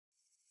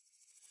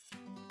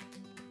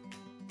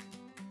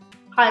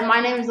Hi,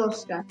 my name is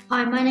Oscar.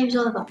 Hi, my name is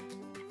Oliver.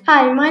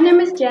 Hi, my name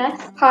is Jess.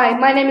 Hi,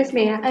 my name is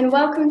Mia. And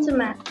welcome to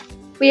Maths.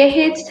 We are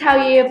here to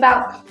tell you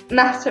about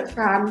Maths at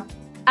Fram.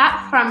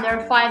 At Fram, there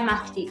are 5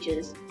 maths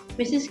teachers.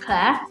 Mrs.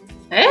 Clare.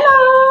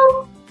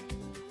 Hello.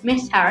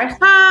 Miss Harris.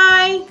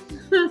 Hi.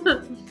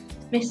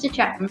 Mr.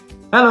 Chapman.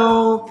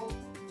 Hello.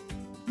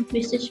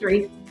 Mr.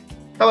 Sharif.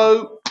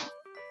 Hello.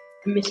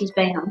 And Mrs.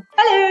 Bayham.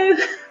 Hello.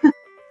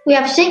 We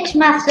have 6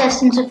 maths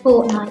lessons a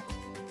fortnight.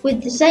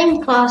 With the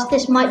same class,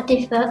 this might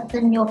differ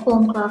than your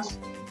form class.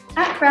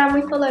 At Fram,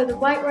 we follow the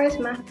White Rose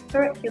Maths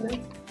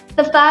curriculum.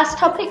 The first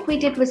topic we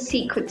did was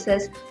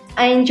sequences.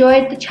 I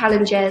enjoyed the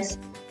challenges,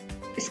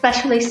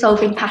 especially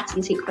solving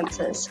pattern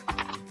sequences.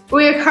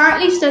 We are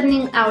currently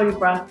studying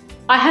algebra.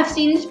 I have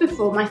seen this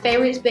before. My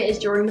favourite bit is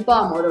during the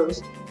bar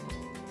models.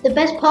 The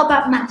best part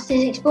about maths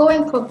is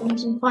exploring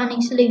problems and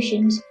finding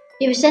solutions.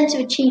 You have a sense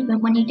of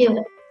achievement when you do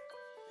it.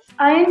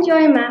 I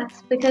enjoy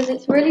maths because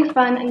it's really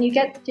fun and you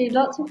get to do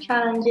lots of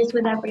challenges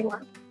with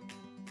everyone.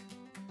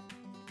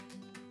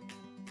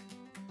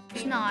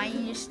 It's 9,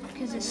 you just,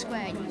 because it's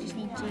squared, you just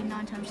need to do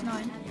 9 times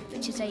 9,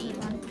 which is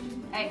 81.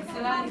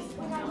 Excellent.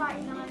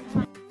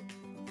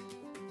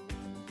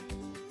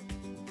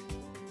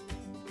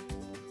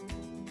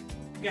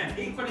 Again,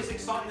 equally as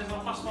exciting as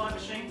my +5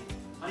 machine.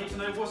 I need to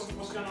know what's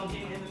going on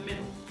here in the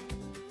middle.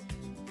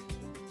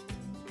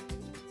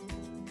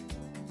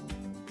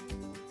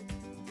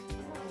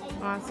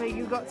 So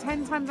you've got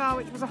 10 times R,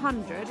 which was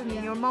 100, and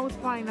then you're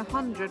multiplying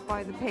 100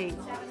 by the P.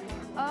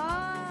 Oh.